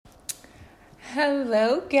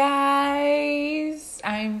Hello, guys.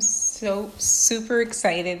 I'm so super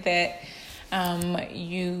excited that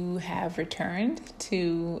you have returned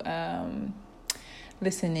to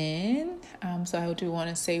listen in. So I do want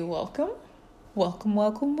to say welcome. Welcome,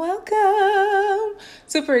 welcome, welcome.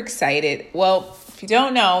 Super excited. Well, if you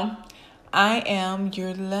don't know, I am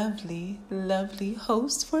your lovely, lovely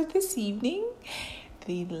host for this evening,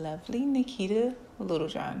 the lovely Nikita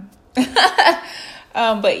Littlejohn.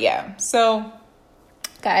 But yeah, so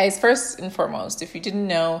guys, first and foremost, if you didn't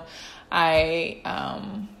know, I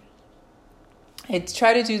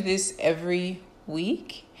try to do this every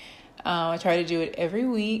week. I try to do it every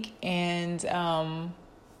week, and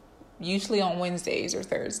usually on Wednesdays or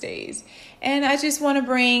Thursdays. And I just want to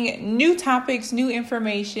bring new topics, new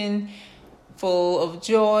information, full of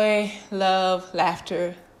joy, love,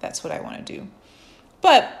 laughter. That's what I want to do.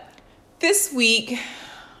 But this week,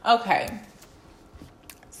 okay.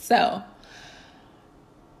 So,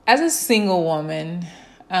 as a single woman,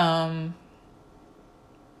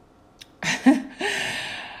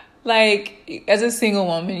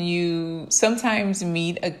 you sometimes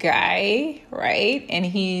meet a guy, right? And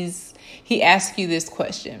he asks you this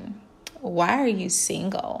question: why are you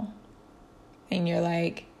single? And you're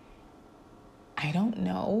like, I don't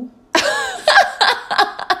know.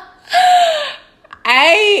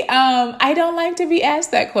 I don't like to be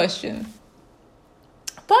asked that question.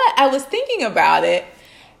 But I was thinking about it,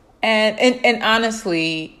 and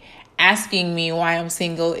honestly, asking me why I'm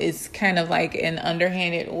single is kind of like an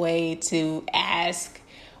underhanded way to ask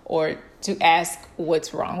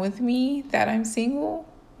what's wrong with me that I'm single.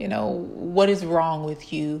 You know, what is wrong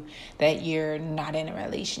with you that you're not in a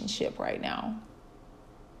relationship right now?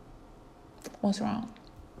 What's wrong?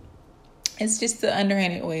 It's just the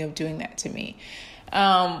underhanded way of doing that to me.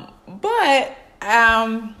 But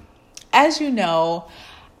as you know,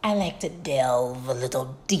 I like to delve a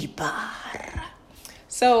little deeper.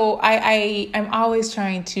 So I'm always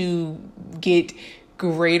trying to get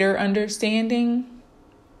greater understanding.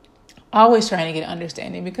 Always trying to get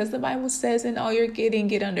understanding, because the Bible says in all you're getting,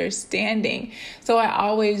 get understanding. So I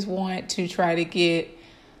always want to try to get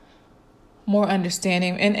more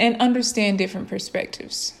understanding and understand different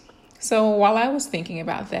perspectives. So while I was thinking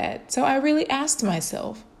about that, so I really asked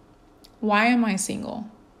myself, why am I single?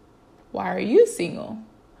 Why are you single?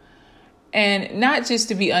 And not just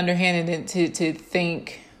to be underhanded and to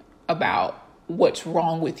think about what's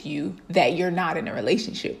wrong with you that you're not in a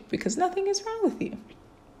relationship, because nothing is wrong with you.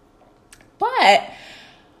 But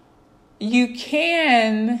you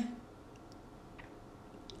can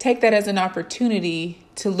take that as an opportunity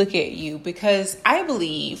to look at you, because I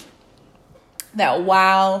believe that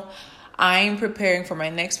while I'm preparing for my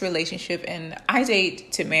next relationship, and I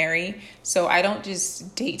date to marry, so I don't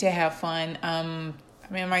just date to have fun. I'm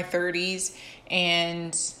in my 30s,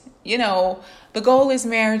 and you know, the goal is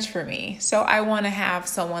marriage for me. So I want to have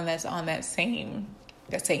someone that's on that same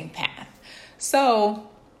path. So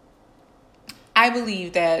I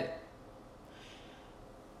believe that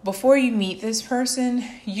before you meet this person,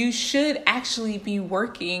 you should actually be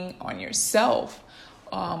working on yourself,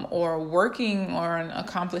 or working on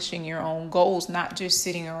accomplishing your own goals, not just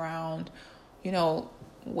sitting around,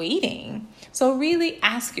 waiting. So really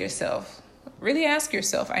ask yourself,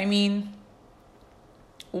 I mean,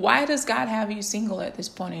 why does God have you single at this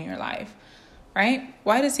point in your life, right?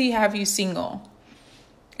 Why does he have you single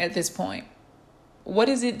at this point? What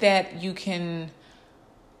is it that you can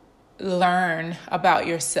learn about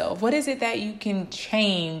yourself? What is it that you can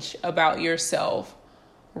change about yourself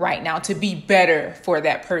right now to be better for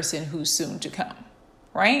that person who's soon to come,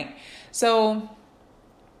 right? So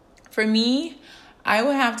for me, I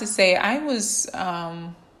would have to say I was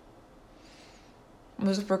a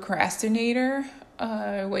procrastinator.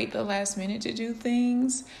 I wait the last minute to do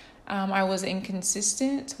things. I was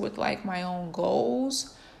inconsistent with my own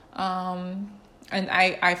goals. And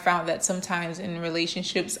I found that sometimes in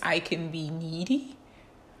relationships I can be needy.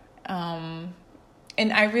 And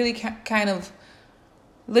I really kind of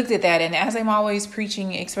looked at that. And as I'm always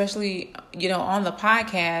preaching, especially, on the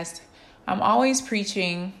podcast, I'm always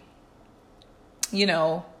preaching,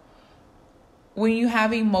 when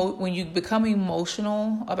you become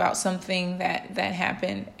emotional about something that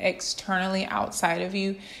happened externally outside of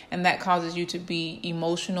you, and that causes you to be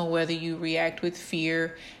emotional, whether you react with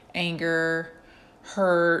fear, anger,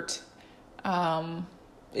 hurt,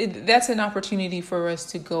 that's an opportunity for us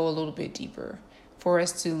to go a little bit deeper, for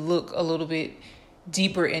us to look a little bit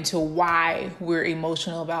deeper into why we're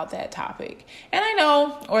emotional about that topic. And I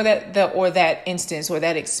know, or that instance or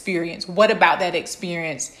that experience, what about that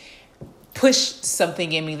experience pushed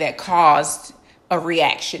something in me that caused a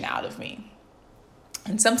reaction out of me.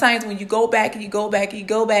 And sometimes when you go back and you go back and you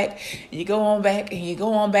go back, and you go on back and you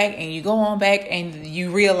go on back and you go on back, and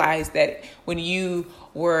you realize that when you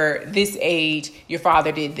were this age, your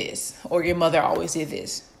father did this, or your mother always did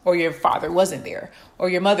this, or your father wasn't there, or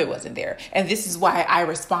your mother wasn't there. And this is why I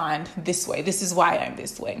respond this way. This is why I'm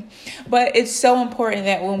this way. But it's so important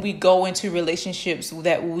that when we go into relationships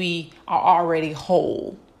that we are already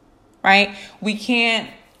whole, right? We can't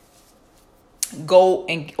go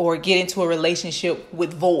or get into a relationship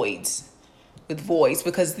with voids,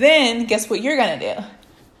 because then guess what you're going to do?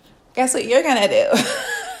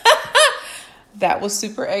 That was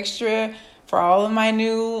super extra for all of my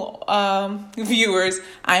new viewers.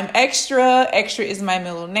 I'm extra. Extra is my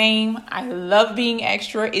middle name. I love being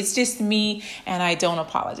extra. It's just me, and I don't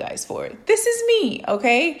apologize for it. This is me,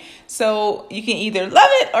 okay? So you can either love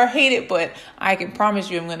it or hate it, but I can promise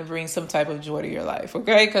you I'm going to bring some type of joy to your life,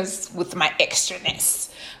 okay? Because with my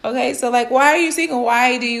extraness, okay? So like, why are you single?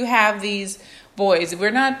 Why do you have these voids?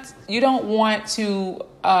 You don't want to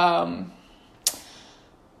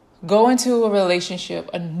go into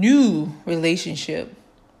a new relationship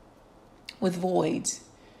with voids,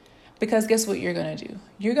 because guess what you're going to do?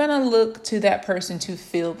 You're going to look to that person to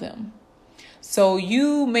fill them. So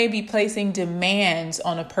you may be placing demands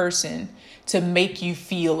on a person to make you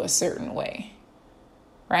feel a certain way,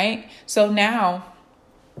 right? So now,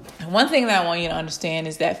 one thing that I want you to understand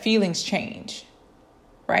is that feelings change,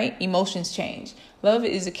 right? Emotions change. Love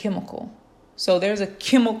is a chemical. So there's a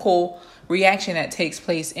chemical reaction that takes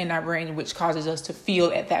place in our brain, which causes us to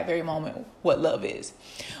feel at that very moment what love is.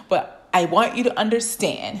 But I want you to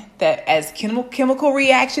understand that as chemical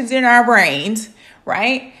reactions in our brains,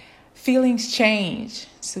 right? Feelings change,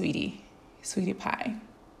 sweetie pie,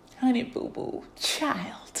 honey boo boo,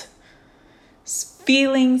 child.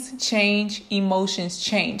 Feelings change, emotions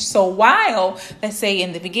change. So while, let's say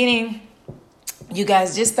in the beginning, you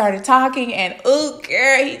guys just started talking and, oh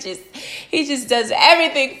girl, he just does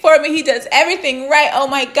everything for me. He does everything right. Oh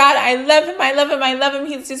my God, I love him.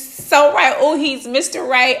 He's just so right. Oh, he's Mr.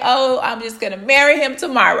 Right. Oh, I'm just going to marry him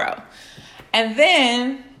tomorrow. And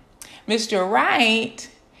then Mr. Right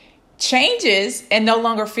changes and no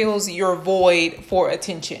longer fills your void for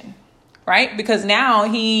attention, right? Because now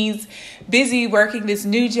he's busy working this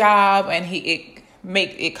new job, and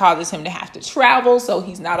it causes him to have to travel, so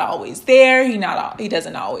he's not always there. He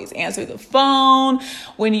doesn't always answer the phone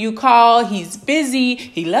when you call. He's busy.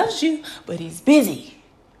 He loves you, but he's busy,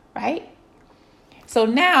 right? So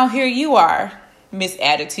now here you are, Miss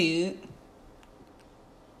Attitude.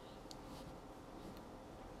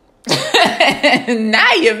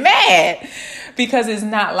 Now you're mad because it's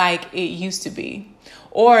not like it used to be.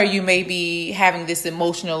 Or you may be having this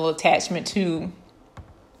emotional attachment to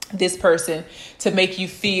this person to make you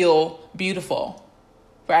feel beautiful,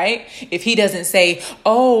 right? If he doesn't say,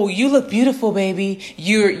 oh, you look beautiful, baby,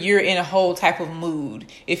 you're in a whole type of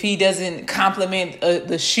mood. If he doesn't compliment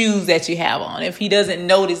the shoes that you have on, if he doesn't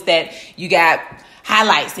notice that you got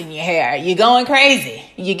highlights in your hair, you're going crazy.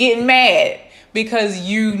 You're getting mad because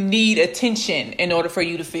you need attention in order for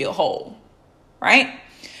you to feel whole, right?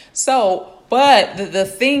 So, but the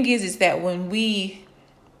thing is that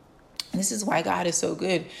this is why God is so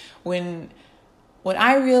good. When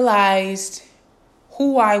I realized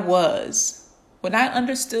who I was, when I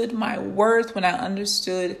understood my worth, when I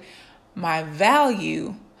understood my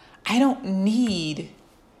value, I don't need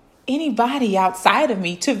anybody outside of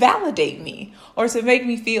me to validate me or to make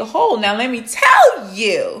me feel whole. Now, let me tell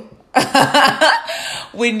you,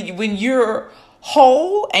 when you're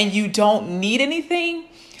whole and you don't need anything,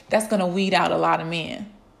 that's going to weed out a lot of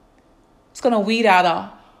men. It's going to weed out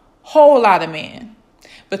a whole lot of men,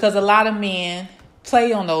 because a lot of men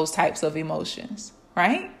play on those types of emotions,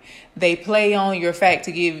 right? They play on your fact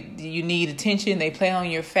you need attention. They play on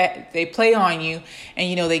your fact, they play on you,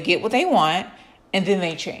 and they get what they want, and then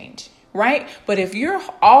they change, right? But if you're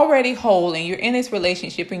already whole and you're in this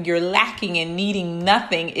relationship and you're lacking and needing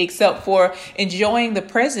nothing except for enjoying the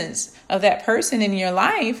presence of that person in your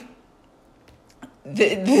life,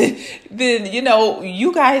 then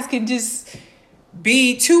you guys can just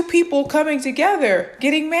be two people coming together,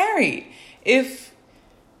 getting married. If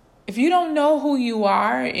you don't know who you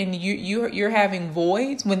are and you're having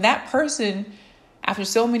voids, when that person, after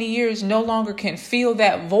so many years, no longer can feel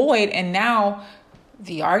that void, and now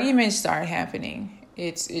the arguments start happening.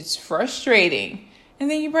 It's frustrating,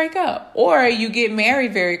 and then you break up, or you get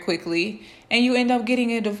married very quickly and you end up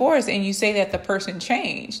getting a divorce, and you say that the person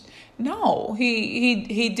changed. No,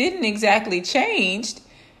 he didn't exactly change.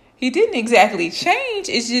 He didn't exactly change.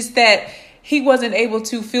 It's just that he wasn't able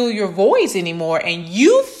to fill your voice anymore, and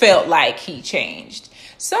you felt like he changed.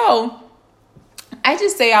 So I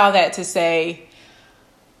just say all that to say,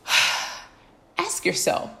 ask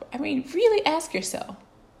yourself. I mean, really ask yourself,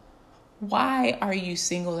 why are you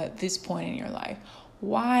single at this point in your life?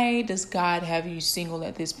 Why does God have you single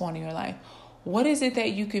at this point in your life? What is it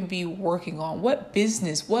that you can be working on? What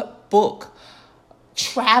business, what book,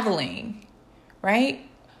 traveling, right?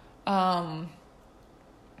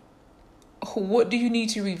 What do you need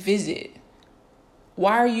to revisit?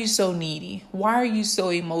 Why are you so needy? Why are you so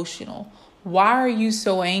emotional? Why are you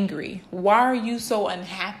so angry? Why are you so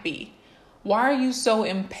unhappy? Why are you so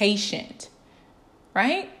impatient?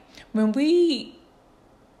 Right? When we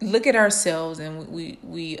look at ourselves and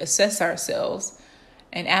we assess ourselves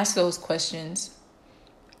and ask those questions,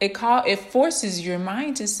 it forces your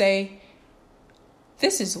mind to say,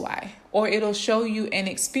 this is why. Or it'll show you an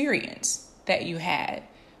experience that you had.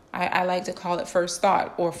 I like to call it first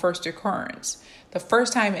thought or first occurrence. The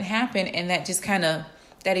first time it happened, and that just kind of,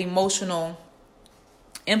 that emotional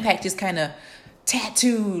impact just kind of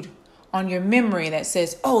tattooed on your memory that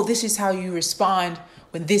says, oh, this is how you respond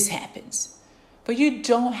when this happens. But you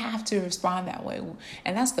don't have to respond that way.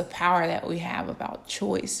 And that's the power that we have about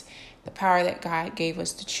choice, the power that God gave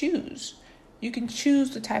us to choose. You can choose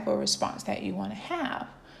the type of response that you want to have.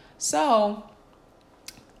 So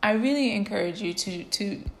I really encourage you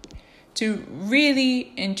to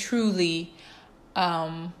really and truly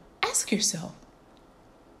ask yourself,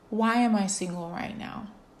 why am I single right now?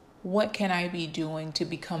 What can I be doing to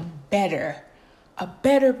become better, a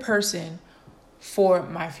better person for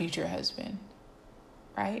my future husband,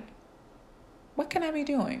 right? What can I be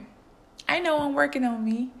doing? I know I'm working on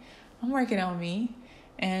me.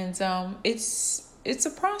 And it's a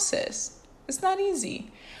process. It's not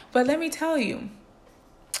easy. But let me tell you,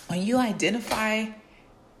 when you identify,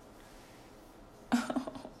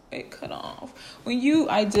 it cut off. When you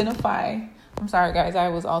identify, I'm sorry guys, I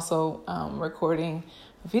was also recording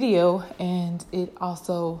a video and it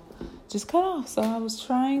also just cut off. So I was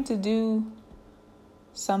trying to do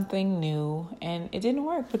something new and it didn't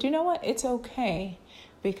work. But you know what? It's okay,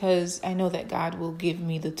 because I know that God will give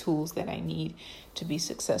me the tools that I need to be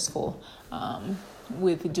successful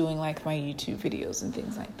with doing like my YouTube videos and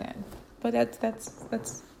things like that. But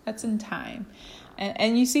that's in time.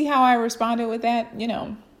 And you see how I responded with that?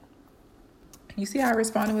 You see how I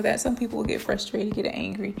responded with that? Some people will get frustrated, get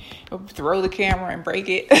angry, or throw the camera and break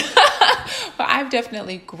it. But I've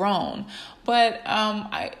definitely grown. But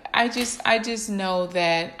I just know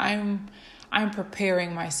that I'm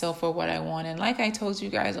preparing myself for what I want. And like I told you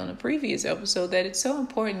guys on the previous episode, that it's so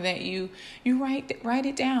important that you write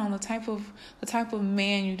it down, the type of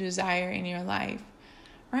man you desire in your life,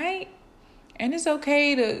 right? And it's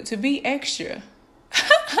okay to be extra.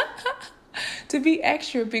 To be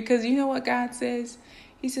extra, because you know what God says?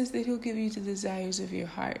 He says that he'll give you the desires of your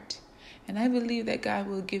heart. And I believe that God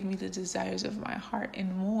will give me the desires of my heart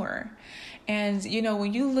and more. And,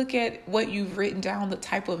 when you look at what you've written down, the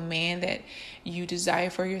type of man that you desire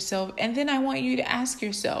for yourself, and then I want you to ask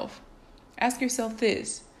yourself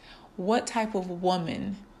this: what type of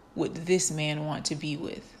woman would this man want to be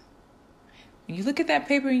with? When you look at that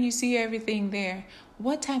paper and you see everything there,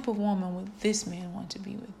 what type of woman would this man want to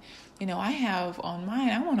be with? I have on mine,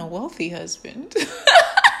 I want a wealthy husband.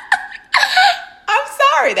 I'm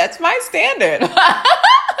sorry, that's my standard.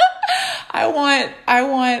 I want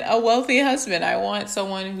a wealthy husband. I want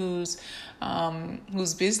someone who's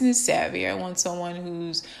business savvy. I want someone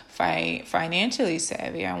who's financially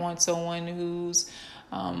savvy. I want someone who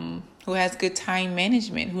has good time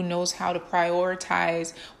management, who knows how to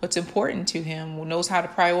prioritize what's important to him, who knows how to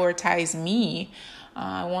prioritize me.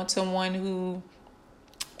 I want someone who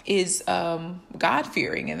is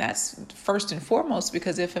God-fearing, and that's first and foremost,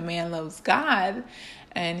 because if a man loves God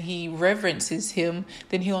and he reverences him,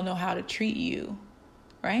 then he'll know how to treat you,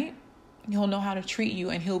 right? He'll know how to treat you,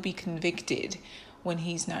 and he'll be convicted when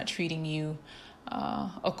he's not treating you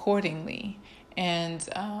accordingly. And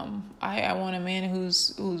I want a man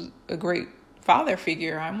who's a great father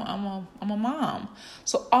figure. I'm a mom.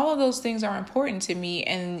 So all of those things are important to me,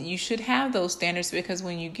 and you should have those standards, because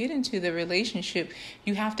when you get into the relationship,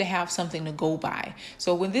 you have to have something to go by.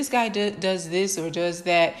 So when this guy does this or does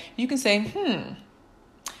that, you can say,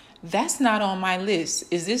 that's not on my list.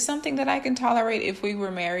 Is this something that I can tolerate if we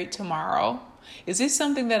were married tomorrow? Is this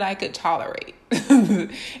something that I could tolerate?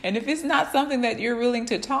 And if it's not something that you're willing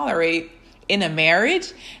to tolerate in a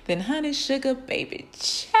marriage, then honey, sugar, baby,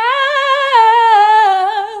 child,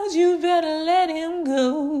 you better let him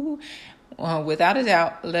go. Well, without a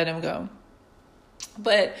doubt, let him go.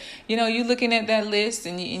 But, you're looking at that list,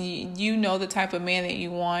 and you know the type of man that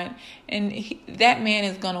you want. And that man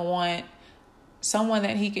is going to want someone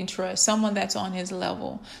that he can trust, someone that's on his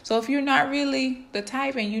level. So if you're not really the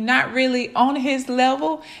type and you're not really on his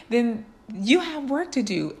level, then you have work to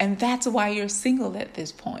do. And that's why you're single at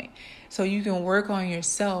this point. So you can work on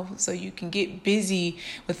yourself, so you can get busy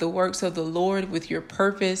with the works of the Lord, with your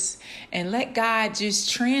purpose, and let God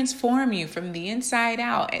just transform you from the inside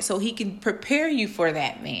out so he can prepare you for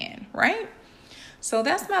that man, right? So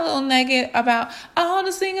that's my little nugget about all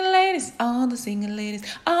the single ladies, all the single ladies,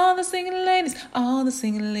 all the single ladies, all the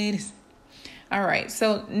single ladies. All right,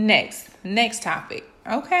 so next topic,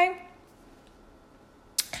 okay?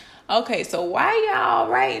 Okay, so why y'all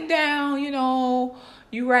writing down,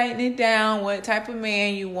 you writing it down what type of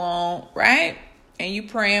man you want, right? And you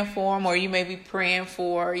praying for him, or you may be praying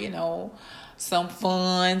for, some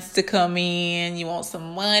funds to come in. You want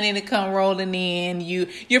some money to come rolling in.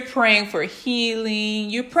 You're praying for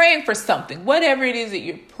healing. You're praying for something, whatever it is that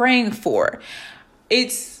you're praying for.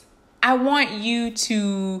 I want you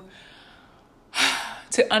to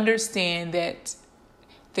understand that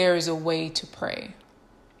there is a way to pray.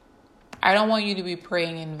 I don't want you to be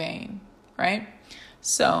praying in vain, right?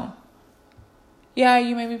 So, yeah,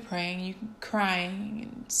 you may be praying, you crying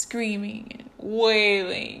and screaming and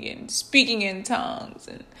wailing and speaking in tongues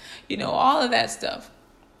and, all of that stuff.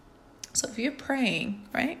 So if you're praying,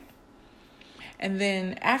 right? And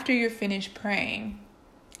then after you're finished praying,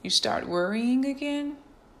 you start worrying again.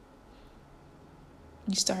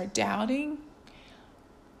 You start doubting.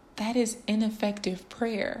 That is ineffective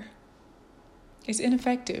prayer. It's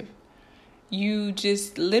ineffective. You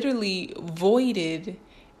just literally voided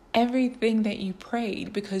everything that you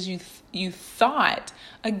prayed because you thought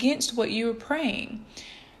against what you were praying.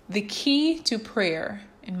 The key to prayer,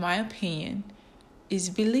 in my opinion, is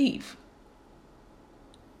belief.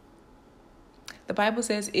 The Bible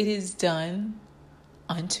says it is done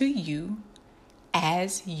unto you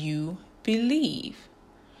as you believe.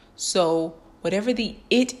 So whatever the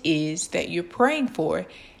it is that you're praying for,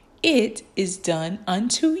 it is done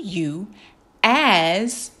unto you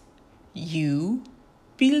as you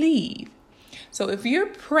believe. So if you're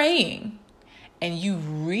praying and you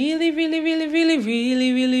really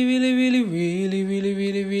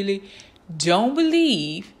don't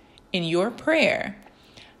believe in your prayer,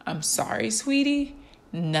 I'm sorry, sweetie,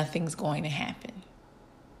 nothing's going to happen.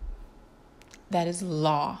 That is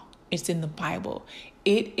law. It's in the Bible.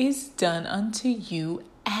 It is done unto you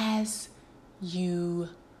as you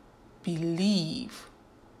believe.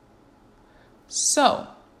 So,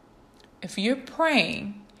 if you're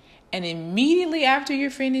praying and immediately after you're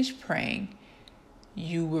finished praying,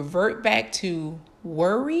 you revert back to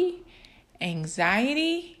worry,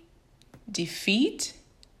 anxiety, defeat,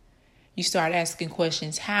 you start asking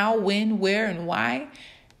questions, how, when, where, and why,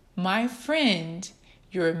 my friend,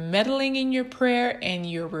 you're meddling in your prayer and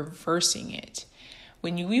you're reversing it.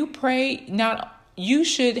 When you pray, you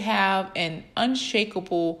should have an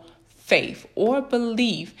unshakable faith or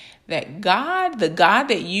belief that God, the God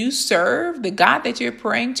that you serve, the God that you're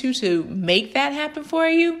praying to make that happen for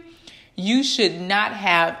you, you should not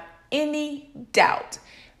have any doubt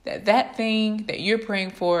that that thing that you're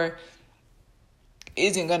praying for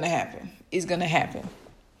isn't going to happen. Is going to happen.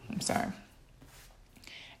 I'm sorry.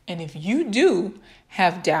 And if you do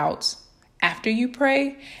have doubts after you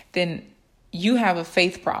pray, then you have a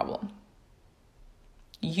faith problem.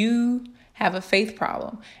 You have a faith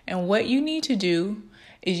problem. And what you need to do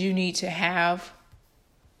is you need to have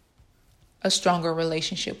a stronger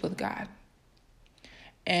relationship with God.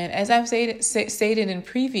 And as I've stated in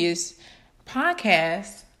previous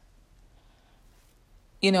podcasts,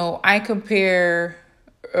 I compare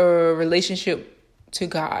a relationship to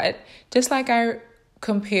God just like I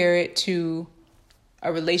compare it to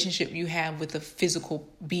a relationship you have with a physical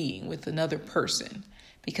being, with another person,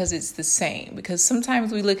 because it's the same. Because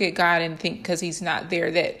sometimes we look at God and think because he's not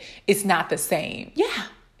there that it's not the same. Yeah,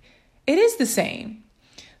 it is the same.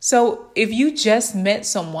 So if you just met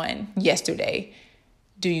someone yesterday,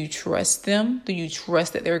 do you trust them? Do you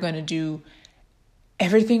trust that they're going to do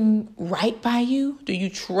everything right by you? Do you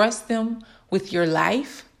trust them with your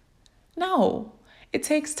life? No, it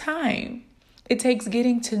takes time. It takes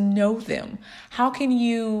getting to know them. How can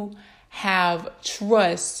you have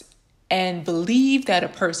trust and believe that a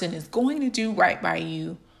person is going to do right by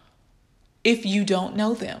you if you don't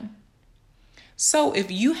know them? So if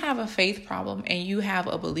you have a faith problem and you have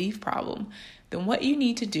a belief problem, then what you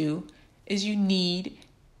need to do is you need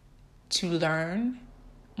to learn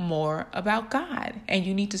more about God, and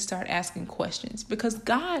you need to start asking questions, because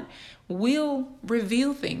God will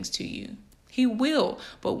reveal things to you. He will.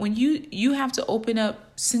 But when you have to open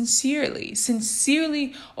up sincerely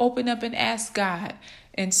open up and ask God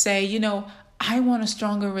and say, I want a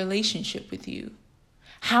stronger relationship with you.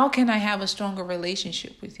 How can I have a stronger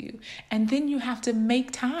relationship with you? And then you have to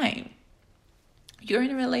make time. You're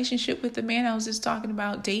in a relationship with the man I was just talking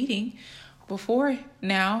about dating before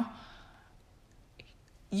now.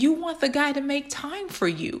 You want the guy to make time for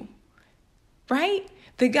you, right?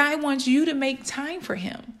 The guy wants you to make time for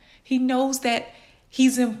him. He knows that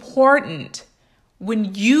he's important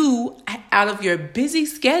when you, out of your busy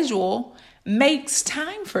schedule, makes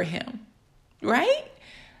time for him, right?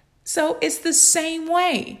 So it's the same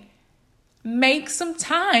way. Make some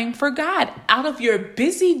time for God. Out of your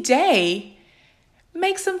busy day,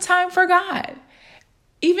 make some time for God.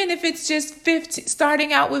 Even if it's just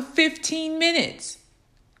starting out with 15 minutes.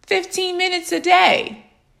 15 minutes a day.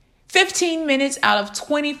 15 minutes out of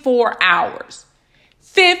 24 hours.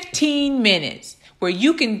 15 minutes where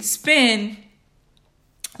you can spend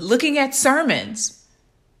looking at sermons.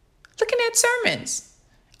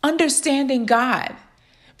 Understanding God.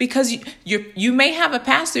 Because you may have a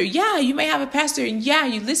pastor. Yeah, you may have a pastor. And yeah,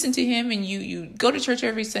 you listen to him and you go to church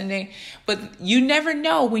every Sunday. But you never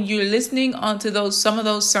know when you're listening onto some of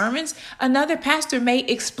those sermons, another pastor may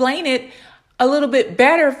explain it a little bit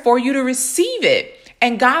better for you to receive it.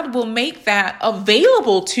 And God will make that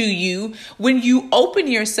available to you when you open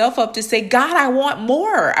yourself up to say, God, I want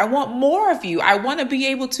more. I want more of you. I want to be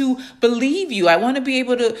able to believe you. I want to be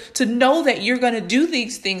able to know that you're going to do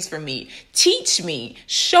these things for me. Teach me,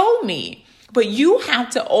 show me. But you have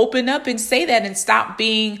to open up and say that and stop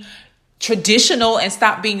being traditional and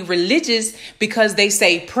stop being religious because they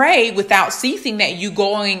say pray without ceasing, that you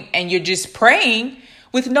going and you're just praying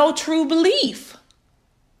with no true belief.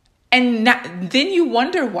 And then you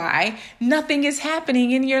wonder why nothing is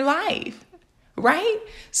happening in your life, right?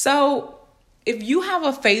 So if you have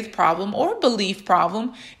a faith problem or a belief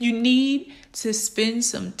problem, you need to spend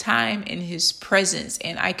some time in his presence.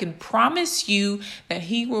 And I can promise you that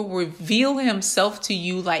he will reveal himself to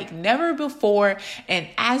you like never before. And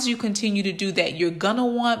as you continue to do that, you're going to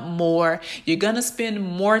want more. You're going to spend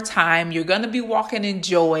more time. You're going to be walking in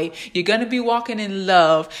joy. You're going to be walking in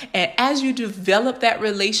love. And as you develop that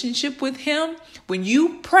relationship with him, when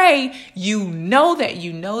you pray, you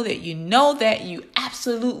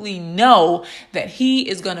absolutely know that he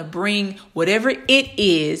is going to bring whatever it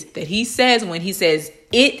is that he says when he says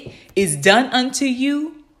it is done unto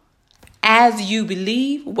you as you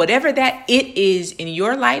believe, whatever that it is in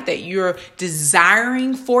your life that you're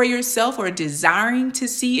desiring for yourself or desiring to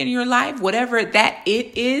see in your life, whatever that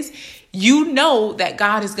it is, you know that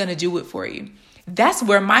God is going to do it for you. That's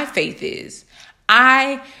where my faith is.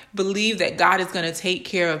 I believe that God is going to take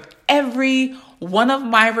care of every one of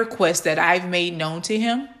my requests that I've made known to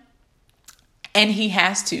him. And he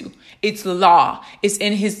has to. It's law. It's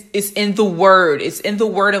in the word. It's in the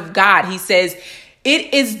word of God. He says,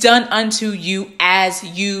 it is done unto you as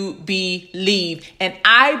you believe. And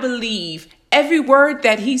I believe every word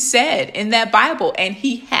that he said in that Bible, and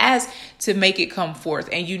he has to make it come forth.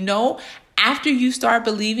 And after you start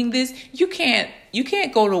believing this, you can't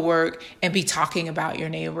go to work and be talking about your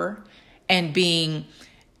neighbor and being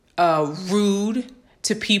rude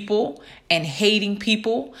to people and hating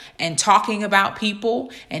people and talking about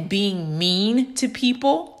people and being mean to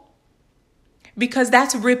people, because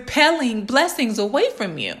that's repelling blessings away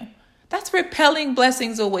from you.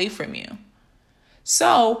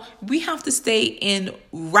 So we have to stay in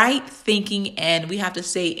right thinking and we have to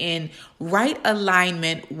stay in right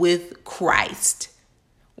alignment with Christ,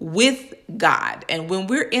 with God. And when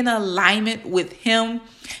we're in alignment with him,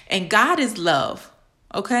 and God is love,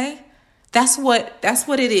 okay? That's what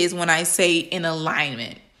it is when I say in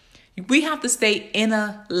alignment. We have to stay in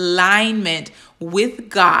alignment with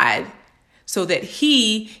God so that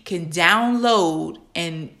he can download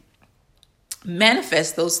and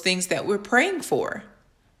manifest those things that we're praying for,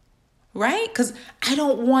 right? Because I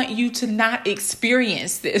don't want you to not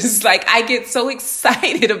experience this. Like, I get so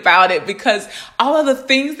excited about it because all of the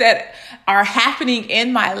things that are happening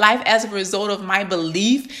in my life as a result of my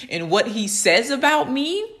belief in what he says about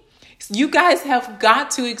me, you guys have got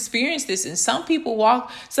to experience this. And some people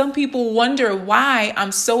wonder why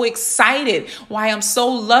I'm so excited, why I'm so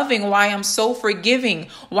loving, why I'm so forgiving,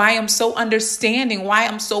 why I'm so understanding, why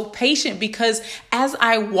I'm so patient. Because as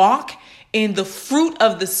I walk in the fruit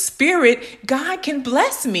of the Spirit, God can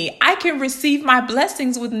bless me. I can receive my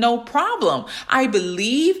blessings with no problem. I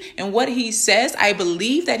believe in what he says. I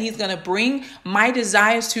believe that he's going to bring my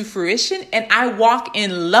desires to fruition, and I walk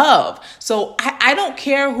in love. So I don't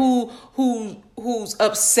care who who's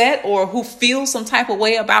upset or who feels some type of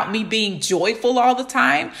way about me being joyful all the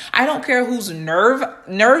time. I don't care whose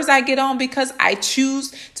nerves I get on because I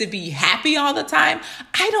choose to be happy all the time.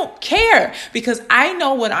 I don't care because I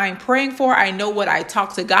know what I'm praying for. I know what I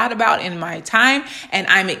talk to God about in my time, and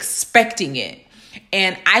I'm expecting it.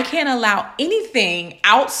 And I can't allow anything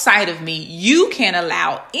outside of me. You can't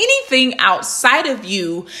allow anything outside of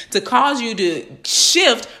you to cause you to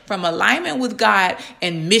shift from alignment with God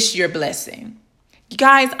and miss your blessing.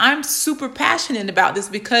 Guys, I'm super passionate about this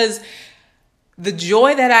because the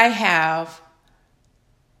joy that I have,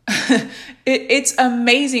 it's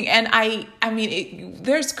amazing. And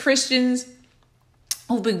there's Christians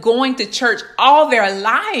who've been going to church all their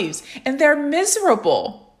lives and they're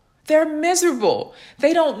miserable. They're miserable.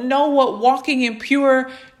 They don't know what walking in pure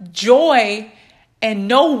joy and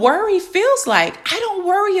no worry feels like. I don't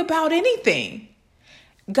worry about anything.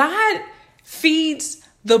 God feeds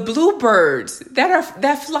the bluebirds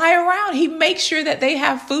that fly around. He makes sure that they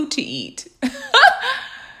have food to eat.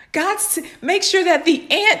 God makes sure that the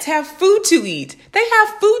ants have food to eat. They have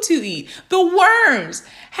food to eat. The worms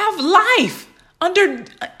have life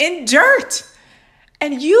in dirt.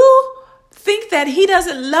 And you think that he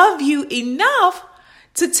doesn't love you enough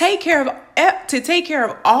to take care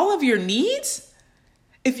of all of your needs?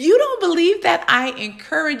 If you don't believe that, I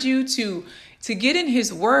encourage you to get in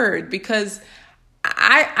his word, because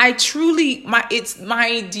I truly, it's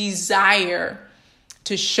my desire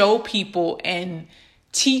to show people and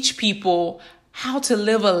teach people how to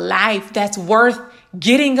live a life that's worth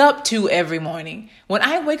getting up to every morning. When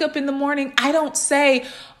I wake up in the morning, I don't say,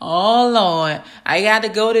 oh Lord, I got to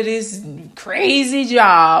go to this crazy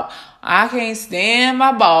job. I can't stand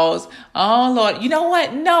my boss. Oh Lord, you know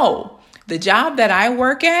what? No, the job that I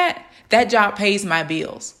work at, that job pays my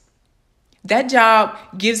bills. That job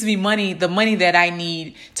gives me money, the money that I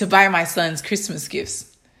need to buy my son's Christmas gifts.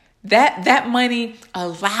 That money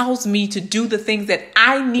allows me to do the things that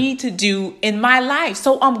I need to do in my life.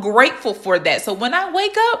 So I'm grateful for that. So when I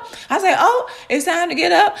wake up, I say, oh, it's time to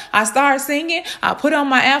get up. I start singing. I put on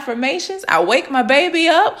my affirmations. I wake my baby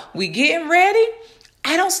up. We getting ready.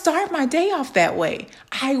 I don't start my day off that way.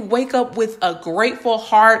 I wake up with a grateful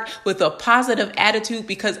heart, with a positive attitude,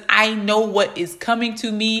 because I know what is coming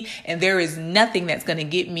to me, and there is nothing that's going to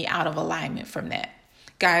get me out of alignment from that.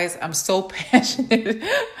 Guys, I'm so passionate.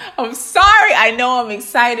 I'm sorry. I know I'm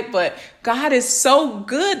excited, but God is so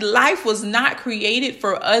good. Life was not created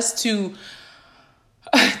for us to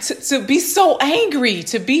be so angry,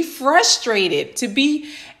 to be frustrated, to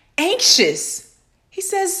be anxious. He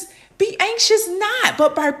says, be anxious not,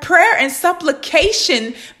 but by prayer and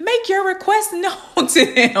supplication, make your request known to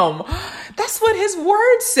him. That's what his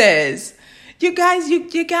word says. You guys,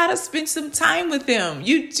 you got to spend some time with him.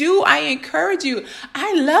 You do. I encourage you.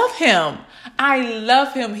 I love him. I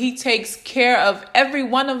love him. He takes care of every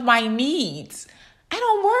one of my needs. I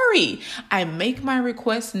don't worry. I make my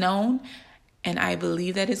request known, and I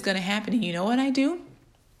believe that it's going to happen. And you know what I do?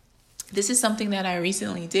 This is something that I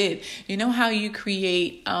recently did. You know how you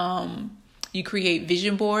create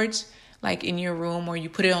vision boards, like in your room, or you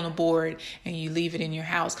put it on a board and you leave it in your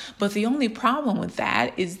house. But the only problem with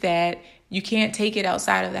that is that you can't take it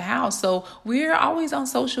outside of the house. So we're always on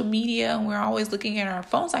social media and we're always looking at our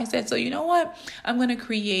phones. I said, so you know what? I'm going to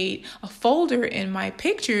create a folder in my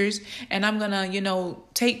pictures, and I'm going to,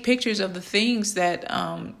 take pictures of the things that,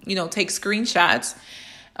 take screenshots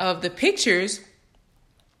of the pictures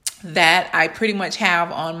that I pretty much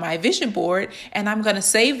have on my vision board, and I'm going to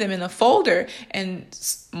save them in a folder, and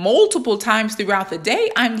multiple times throughout the day,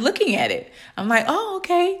 I'm looking at it. I'm like, oh,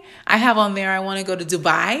 okay. I have on there, I want to go to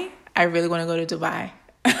Dubai. I really want to go to Dubai.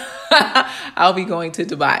 I'll be going to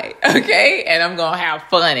Dubai. Okay. And I'm going to have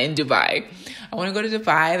fun in Dubai. I want to go to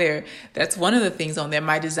Dubai there. That's one of the things on there.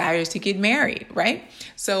 My desire is to get married. Right.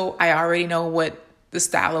 So I already know what the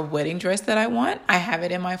style of wedding dress that I want. I have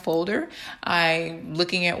it in my folder. I'm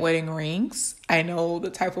looking at wedding rings. I know the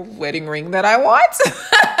type of wedding ring that I want.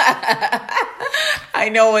 I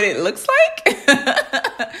know what it looks like.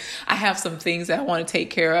 I have some things that I want to take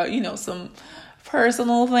care of, some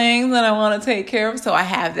personal things that I want to take care of. So I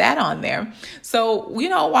have that on there. So,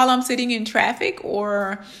 while I'm sitting in traffic,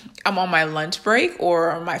 or I'm on my lunch break,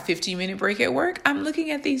 or my 15-minute break at work, I'm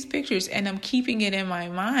looking at these pictures and I'm keeping it in my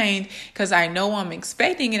mind, because I know I'm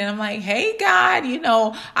expecting it. And I'm like, hey, God,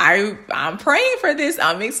 I'm praying for this.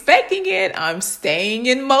 I'm expecting it. I'm staying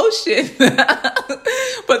in motion.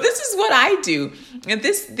 But this is what I do. And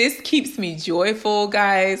this keeps me joyful,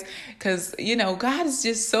 guys, because, God is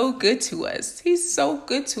just so good to us. He's so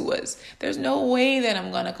good to us. There's no way that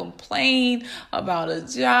I'm going to complain about a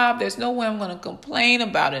job. There's no way I'm going to complain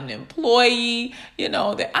about an employee,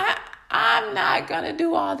 that I'm not going to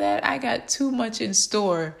do all that. I got too much in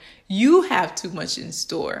store. You have too much in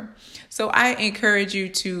store. So I encourage you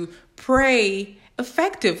to pray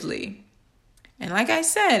effectively. And like I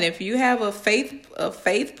said, if you have a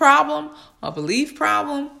faith problem, a belief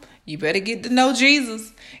problem, you better get to know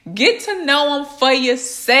Jesus. Get to know him for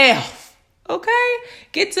yourself. Okay?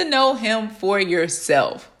 Get to know him for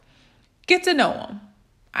yourself. Get to know him.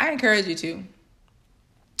 I encourage you to.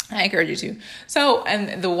 So,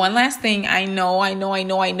 and the one last thing, I know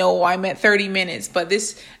I'm at 30 minutes, but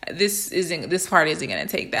this part isn't going to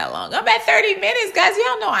take that long. I'm at 30 minutes, guys.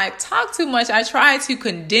 Y'all know I talk too much. I try to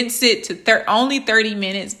condense it to only 30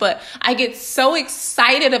 minutes, but I get so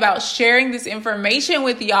excited about sharing this information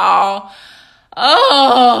with y'all.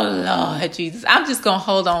 Oh, Lord Jesus. I'm just going to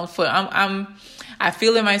hold on I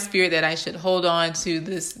feel in my spirit that I should hold on to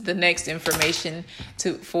the next information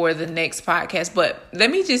for the next podcast. But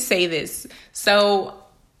let me just say this. So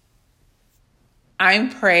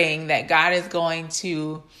I'm praying that God is going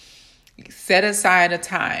to set aside a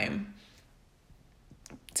time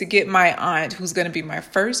to get my aunt, who's going to be my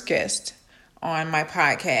first guest on my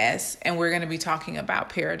podcast. And we're going to be talking about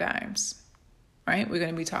paradigms. Right? We're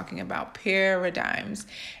going to be talking about paradigms.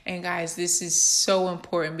 And guys, this is so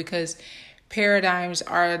important because paradigms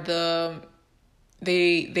are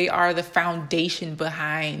they are the foundation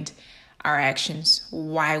behind our actions,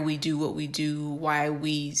 why we do what we do, why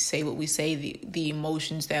we say what we say, the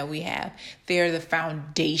emotions that we have. They're the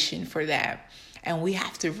foundation for that. And we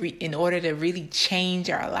have to, in order to really change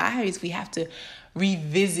our lives, we have to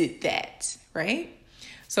revisit that, right?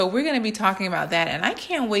 So we're going to be talking about that. And I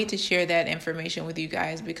can't wait to share that information with you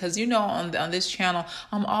guys because, on this channel,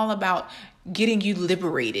 I'm all about getting you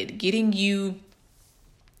liberated, getting you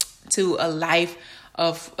to a life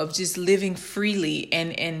of just living freely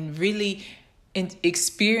and really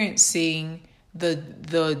experiencing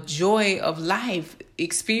the joy of life,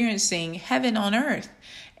 experiencing heaven on earth.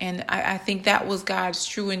 And I think that was God's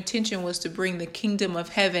true intention, was to bring the kingdom of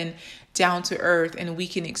heaven down to earth, and we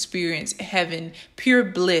can experience heaven, pure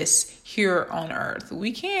bliss here on earth.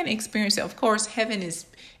 We can experience it. Of course, heaven is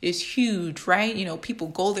huge, right? People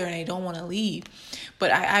go there and they don't want to leave.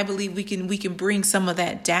 But I believe we can bring some of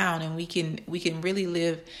that down, and we can really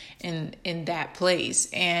live in that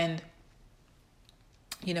place. And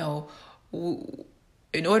in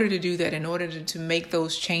order to do that, in order to make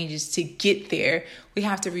those changes to get there, we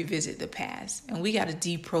have to revisit the past, and we got to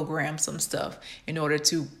deprogram some stuff in order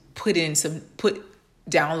to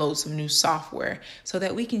download some new software so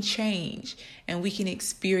that we can change and we can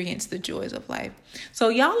experience the joys of life. So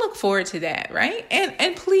y'all look forward to that, right?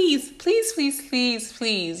 And please,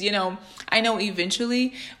 I know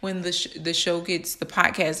eventually when the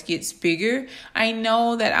podcast gets bigger, I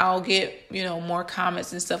know that I'll get, more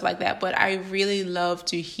comments and stuff like that. But I really love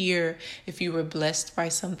to hear if you were blessed by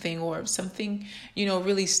something, or if something,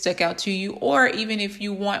 really stuck out to you, or even if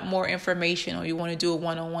you want more information or you want to do a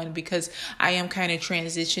one-on-one, because I am kind of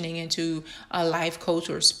transitioning into a life coach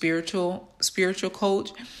or spiritual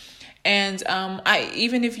coach. And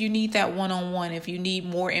even if you need that one-on-one, if you need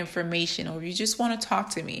more information, or you just want to talk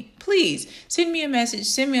to me, please send me a message,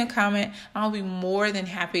 send me a comment. I'll be more than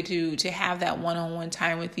happy to have that one-on-one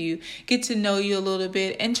time with you, get to know you a little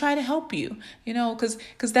bit, and try to help you, because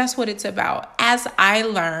that's what it's about. As I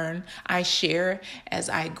learn, I share. As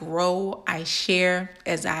I grow, I share.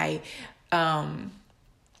 As I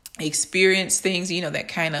experience things, that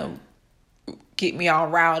kind of get me all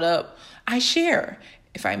riled up, I share.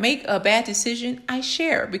 If I make a bad decision, I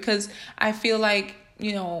share, because I feel like,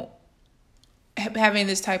 having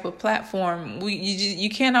this type of platform, you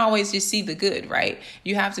can't always just see the good, right?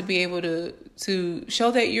 You have to be able to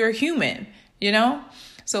show that you're human,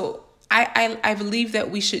 So I believe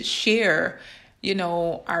that we should share,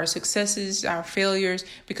 our successes, our failures,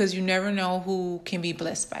 because you never know who can be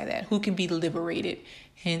blessed by that, who can be liberated,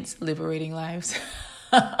 hence liberating lives.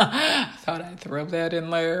 I thought I'd throw that in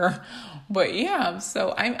there. But yeah,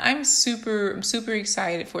 so I'm super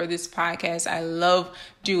excited for this podcast. I love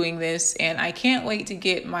doing this, and I can't wait to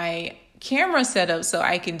get my camera set up so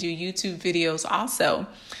I can do YouTube videos also.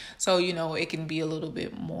 So, it can be a little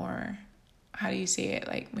bit more, how do you say it?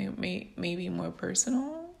 Like maybe more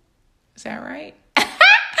personal. Is that right?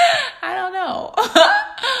 I don't know.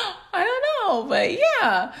 But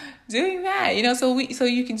yeah, doing that, so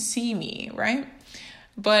you can see me, right?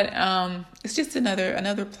 But it's just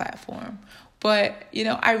another platform But,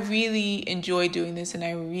 I really enjoy doing this, and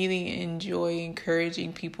I really enjoy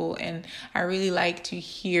encouraging people. And I really like to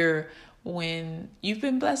hear when you've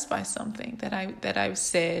been blessed by something that I've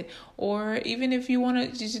said, or even if you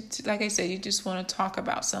want to, like I said, you just want to talk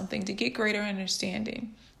about something to get greater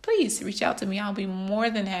understanding. Please reach out to me. I'll be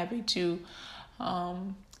more than happy to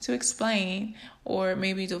explain, or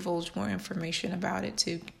maybe divulge more information about it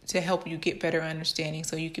to help you get better understanding,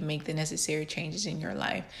 so you can make the necessary changes in your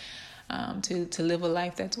life, to live a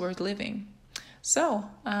life that's worth living. So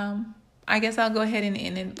I guess I'll go ahead and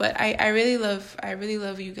end it. But I really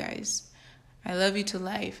love you guys. I love you to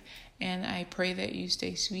life, and I pray that you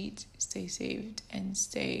stay sweet, stay saved, and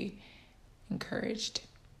stay encouraged.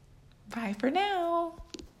 Bye for now.